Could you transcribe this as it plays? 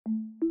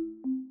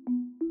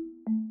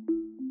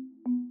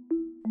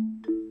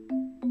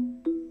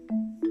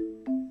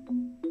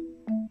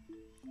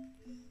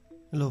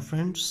Hello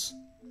friends,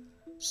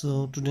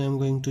 so today I'm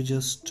going to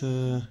just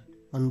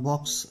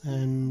unbox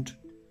and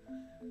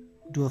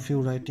do a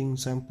few writing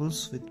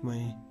samples with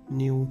my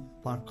new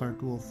Parker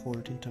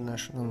Duofold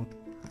International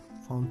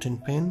fountain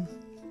pen.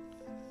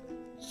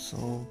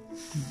 So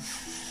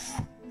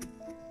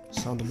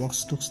that's how the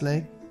box looks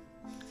like.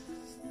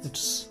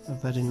 It's a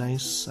very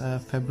nice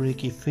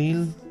fabric-y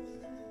feel,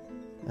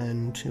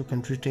 and you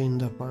can retain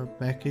the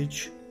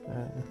package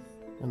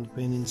and the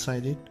pen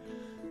inside it.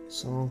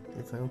 So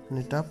if I open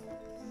it up,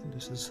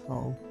 this is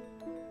how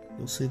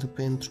you'll see the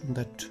pen through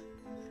that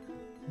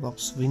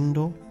box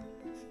window.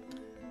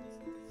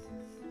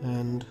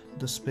 And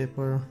this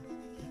paper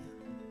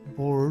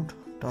board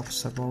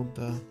talks about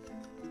the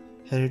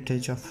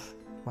heritage of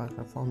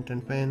Parker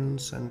fountain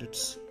pens and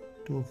its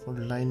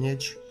Duofold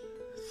lineage.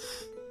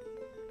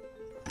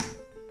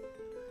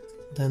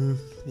 Then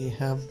we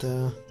have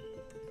the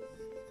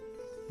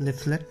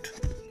leaflet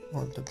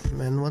or the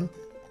manual.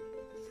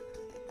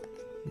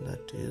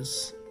 That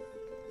is,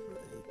 I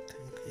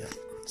think, yeah.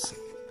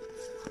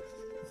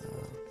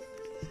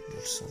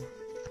 So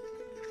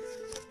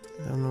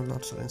there are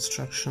lots of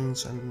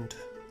instructions and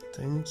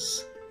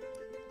things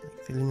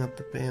like filling up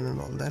the pen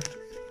and all that.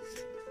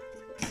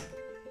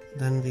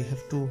 Then we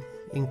have two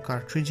ink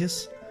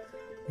cartridges,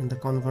 and the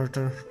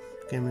converter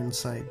came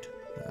inside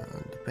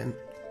the pen.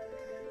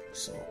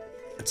 So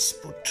let's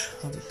put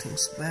other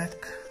things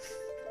back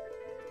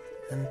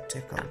and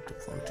take out the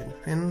fountain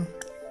pen.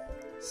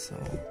 So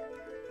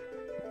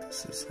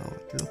this is how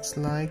it looks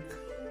like.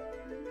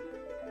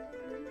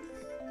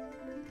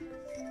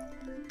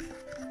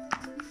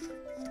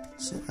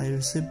 So I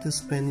received this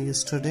pen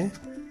yesterday,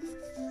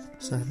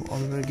 so I have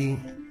already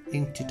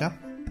inked it up.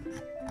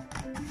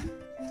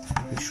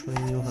 I'll be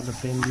showing you how the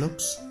pen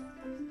looks.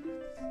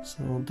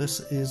 So this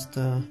is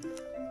the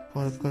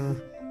Parker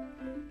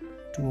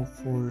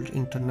Duofold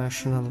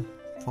International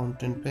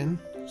fountain pen.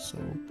 So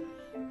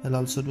I'll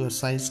also do a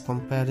size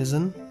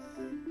comparison.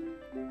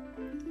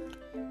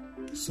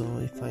 So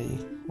if I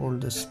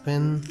hold this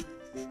pen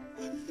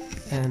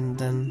and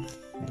then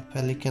the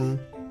Pelican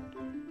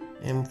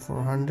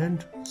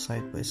M400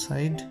 side by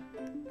side,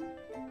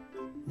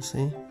 you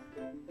see,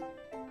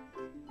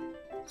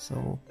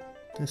 so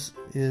this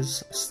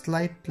is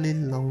slightly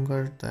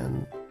longer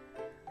than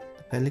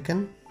the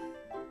Pelican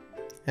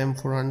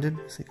M400.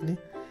 Basically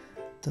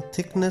the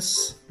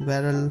thickness,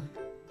 barrel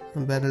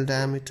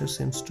diameter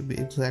seems to be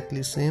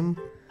exactly same.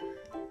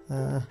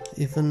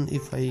 Even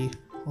if I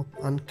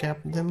uncap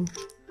them,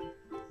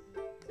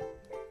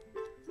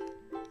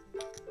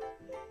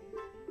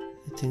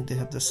 I think they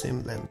have the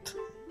same length,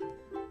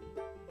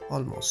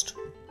 almost.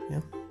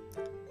 Yeah.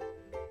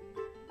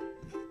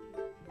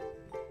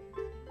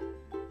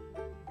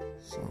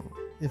 So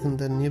even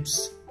the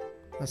nibs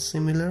are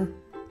similar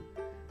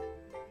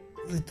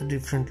with a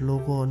different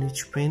logo on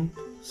each pen.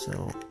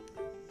 So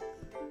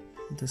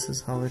this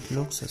is how it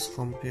looks as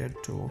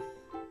compared to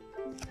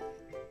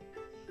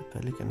the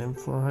Pelican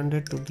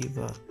M400, to give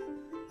a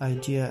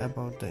idea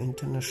about the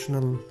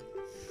international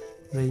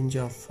range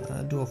of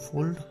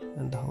Duofold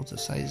and how the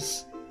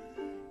size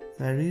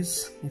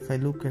varies. If I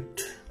look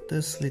at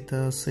this with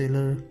a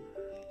Sailor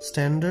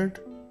standard,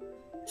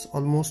 it's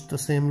almost the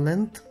same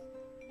length.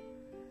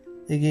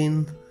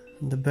 Again,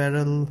 the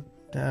barrel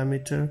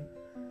diameter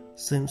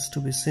seems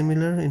to be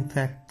similar. In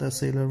fact, the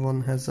Sailor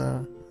one has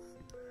a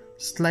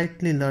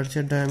slightly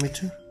larger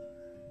diameter.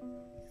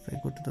 If I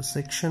go to the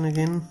section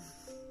again,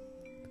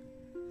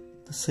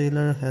 the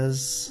Sailor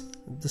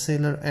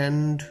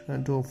and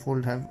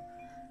Duofold have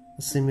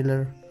a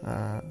similar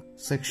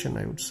section,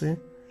 I would say,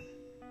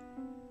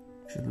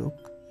 if you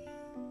look.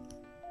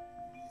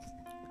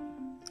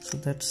 So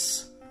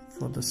that's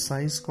for the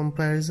size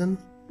comparison.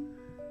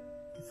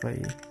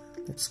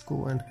 Let's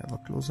go and have a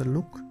closer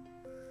look.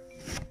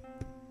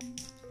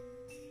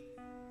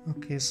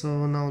 Okay,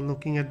 so now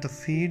looking at the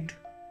feed,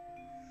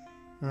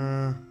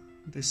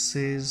 this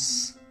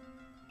says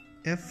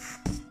F.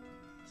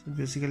 So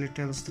basically it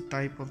tells the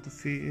type of the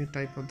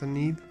type of the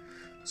nib.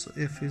 So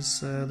F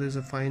is there's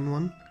a fine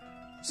one.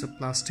 It's a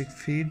plastic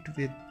feed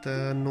with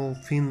no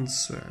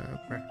fins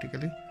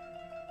practically.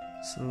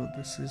 So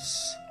this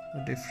is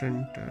a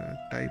different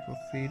type of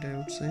feed, I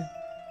would say,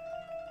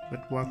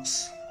 but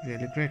works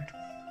really great.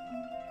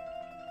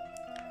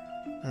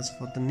 As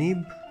for the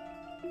nib,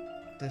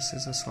 this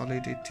is a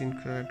solid 18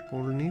 karat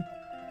gold nib.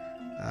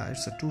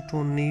 It's a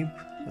two-tone nib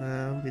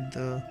with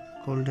the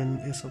golden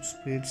ace of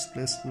spades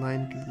placed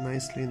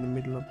nicely in the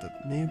middle of the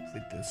nib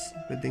with this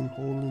breathing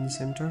hole in the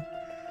center.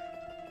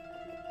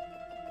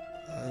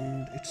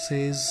 And it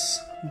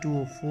says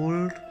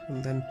Duofold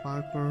and then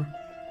Parker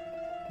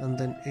and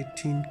then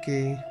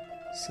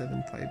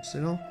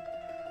 18K750.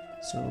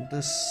 So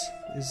this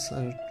is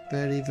a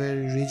very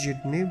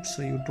rigid nib,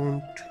 so you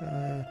don't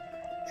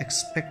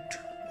expect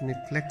any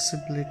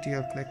flexibility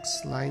or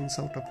flex lines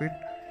out of it.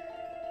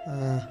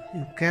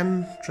 You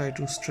can try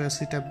to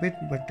stress it a bit,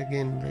 but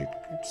again,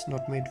 it's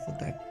not made for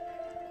that.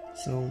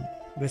 So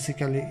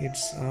basically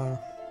it's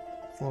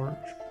for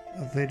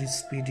a very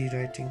speedy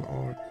writing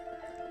or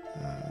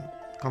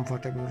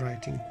comfortable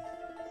writing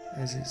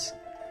as is.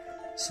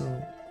 So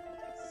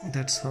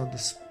that's how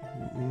this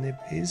nib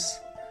is.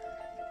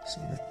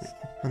 So let me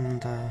open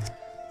to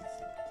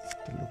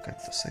look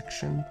at the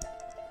section.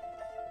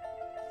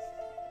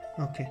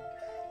 Okay,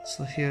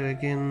 so here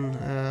again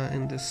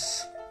in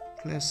this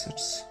place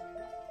it's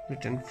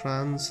written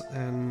France,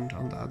 and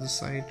on the other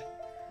side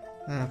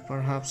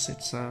perhaps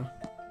it's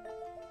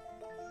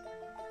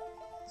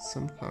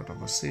some kind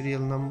of a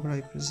serial number,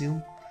 I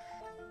presume.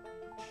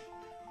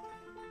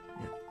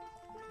 Yeah.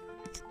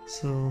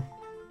 So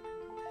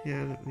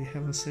here we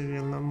have a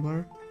serial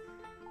number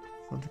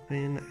for the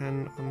pen,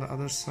 and on the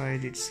other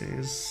side it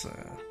says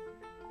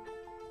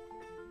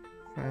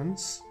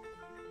France.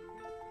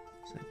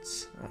 So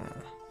it's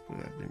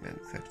probably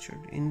manufactured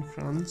in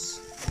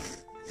France.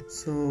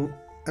 So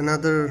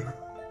another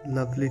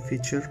lovely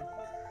feature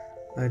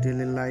I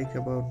really like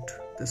about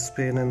this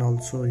pen, and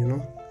also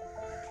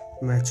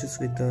matches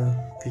with the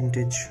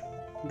vintage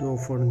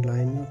Duofold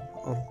line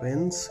of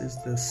pens,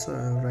 is this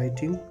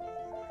writing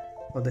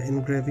or the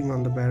engraving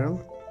on the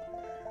barrel,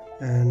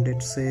 and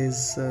it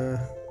says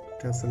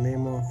it has the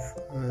name of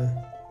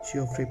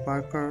Geoffrey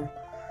Parker,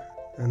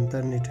 and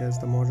then it has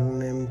the model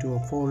name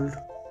Duofold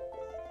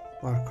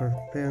Parker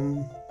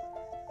pen,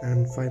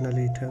 and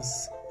finally it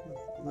has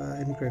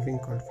the engraving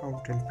called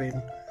fountain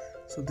pen.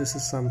 So this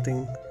is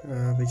something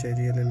which I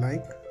really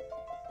like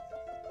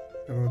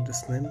about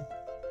this pen.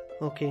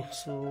 Okay,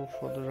 so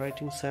for the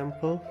writing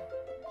sample,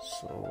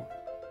 so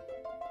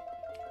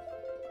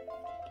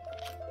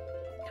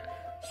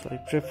I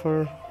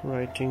prefer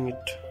writing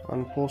it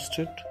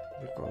unposted,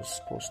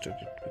 because posted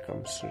it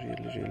becomes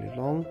really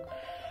long.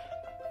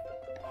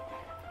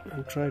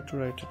 I'll try to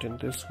write it in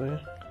this way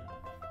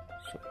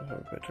so you have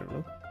a better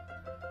look.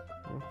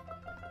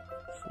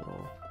 So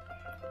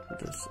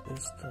this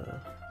is the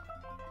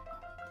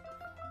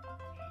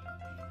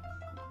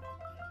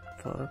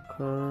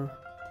Parker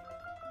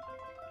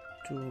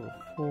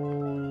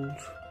Duofold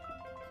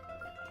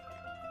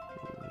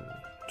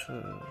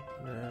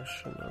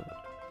International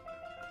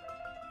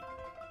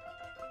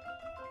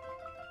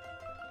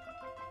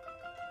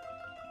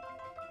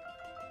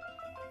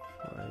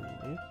fine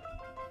nib,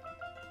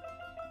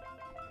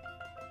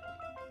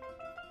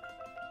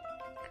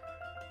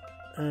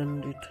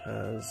 and it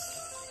has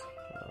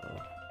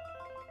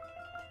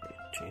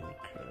 18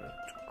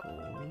 karat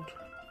gold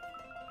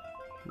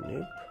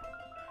nib.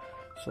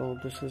 So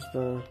this is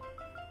the,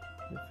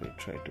 if we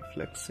try to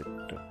flex it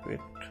a bit,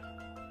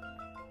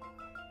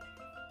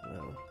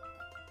 well,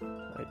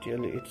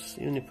 ideally it's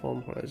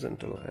uniform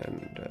horizontal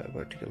and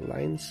vertical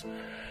lines.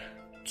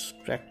 It's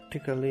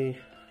practically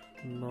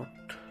not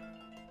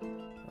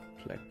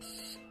a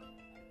flex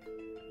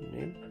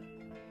nib.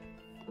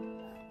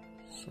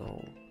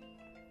 So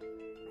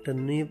the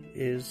nib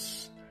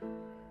is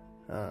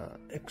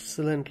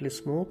excellently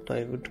smooth.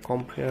 I would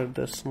compare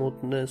the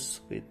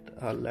smoothness with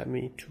a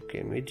Lamy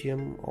 2K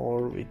medium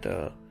or with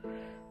a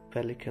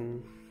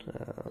Pelican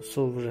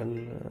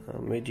Sovereign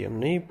medium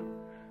nib.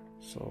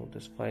 So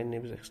this fine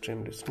nib is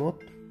extremely smooth.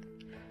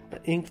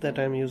 The ink that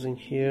I'm using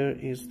here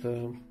is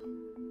the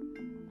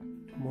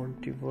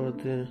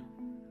Monteverde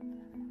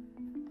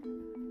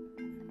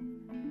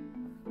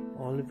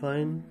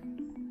Olivine,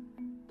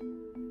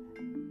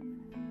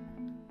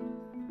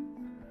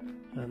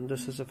 and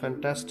this is a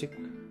fantastic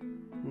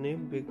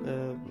nib,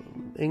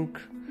 ink.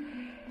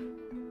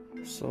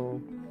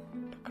 So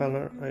the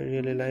color, I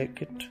really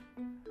like it.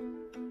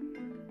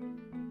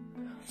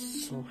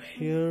 So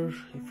here,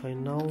 if I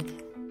now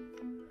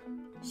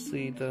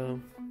see the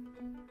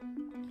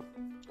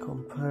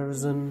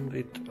comparison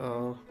with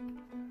a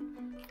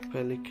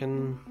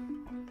Pelican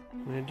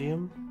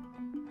medium,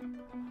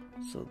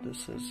 so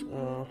this is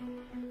a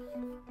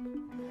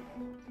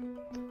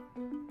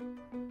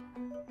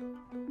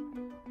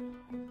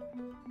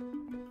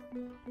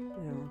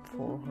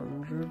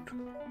M400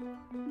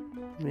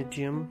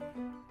 medium.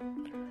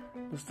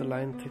 This is the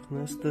line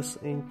thickness. This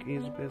ink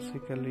is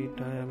basically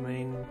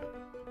Diamine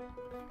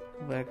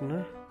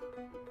Wagner.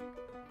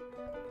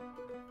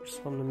 It's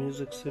from the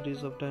music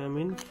series of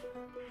Diamine.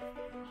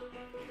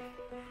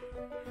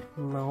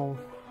 Now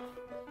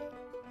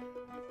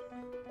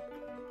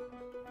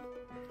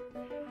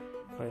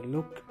if I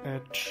look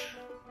at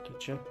the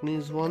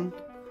Japanese one,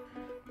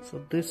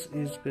 so this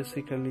is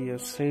basically a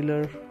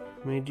sailor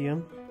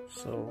medium.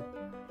 So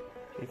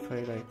if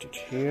I write it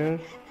here,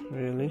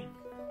 really,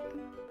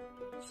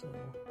 so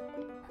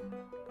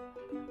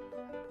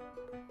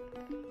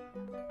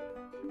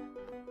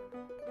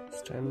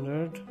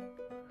standard.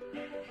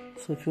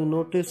 So if you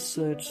notice,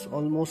 it's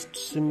almost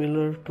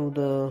similar to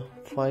the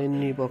fine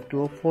nib of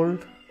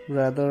Duofold.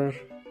 Rather,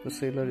 the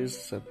sailor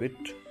is a bit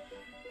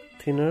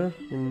thinner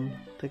in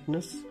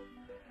thickness,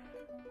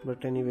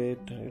 but anyway,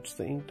 it's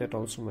the ink that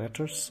also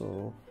matters.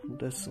 So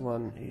this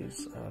one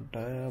is a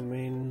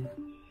Diamine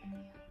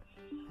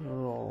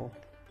Raw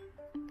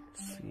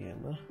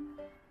Sienna,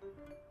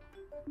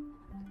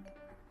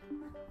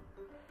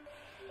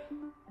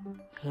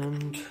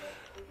 and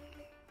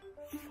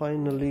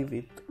finally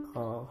with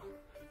a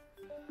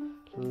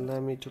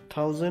Lamy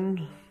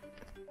 2000.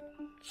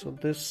 So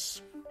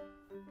this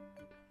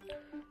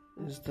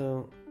is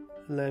the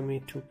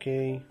Lamy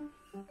 2K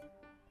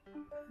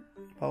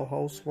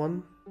Bauhaus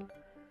one.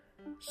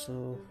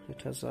 So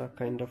it has a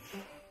kind of,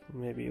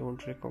 maybe you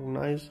won't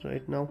recognize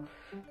right now,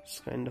 it's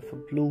kind of a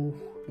blue,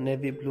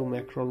 navy blue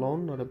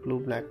macrolon or a blue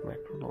black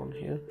macrolon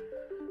here,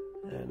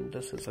 and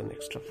this is an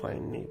extra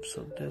fine nib.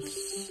 So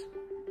this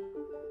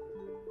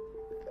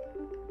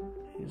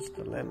is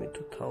the Lamy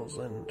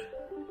 2000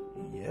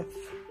 EF,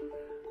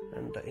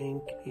 and the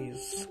ink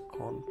is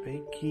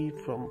Konpeki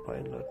from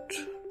Pilot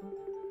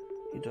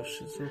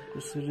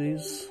Hidoshizuku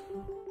series.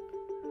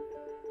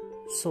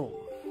 So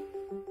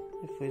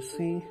if I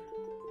see,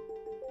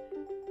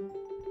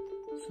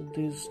 so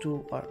these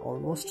two are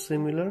almost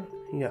similar.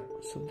 Yeah,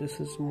 so this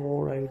is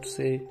more, I would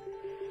say,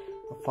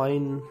 a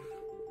fine,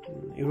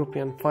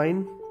 European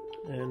fine,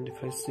 and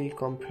if I see,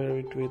 compare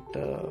it with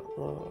the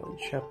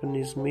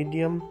Japanese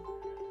medium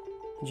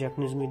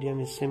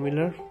is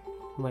similar,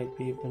 might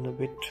be even a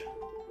bit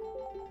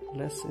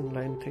less in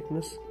line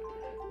thickness.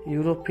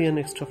 European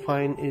extra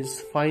fine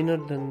is finer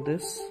than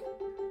this,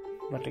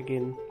 but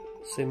again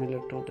similar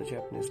to the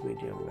Japanese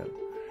medium well.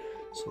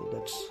 So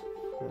that's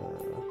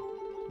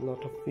a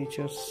lot of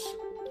features.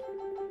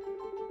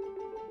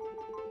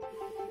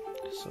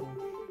 So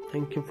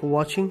thank you for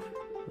watching.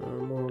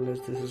 More or less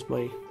this is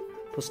my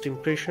first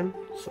impression.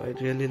 So I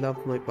really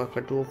love my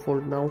Parker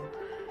Duofold now,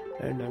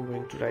 and I'm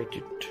going to write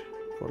it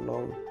for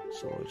long,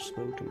 so it's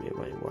going to be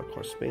my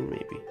workhorse pen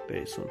maybe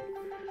very soon.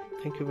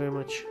 Thank you very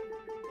much,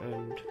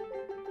 and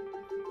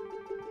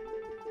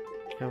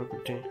have a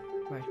good day.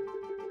 Bye.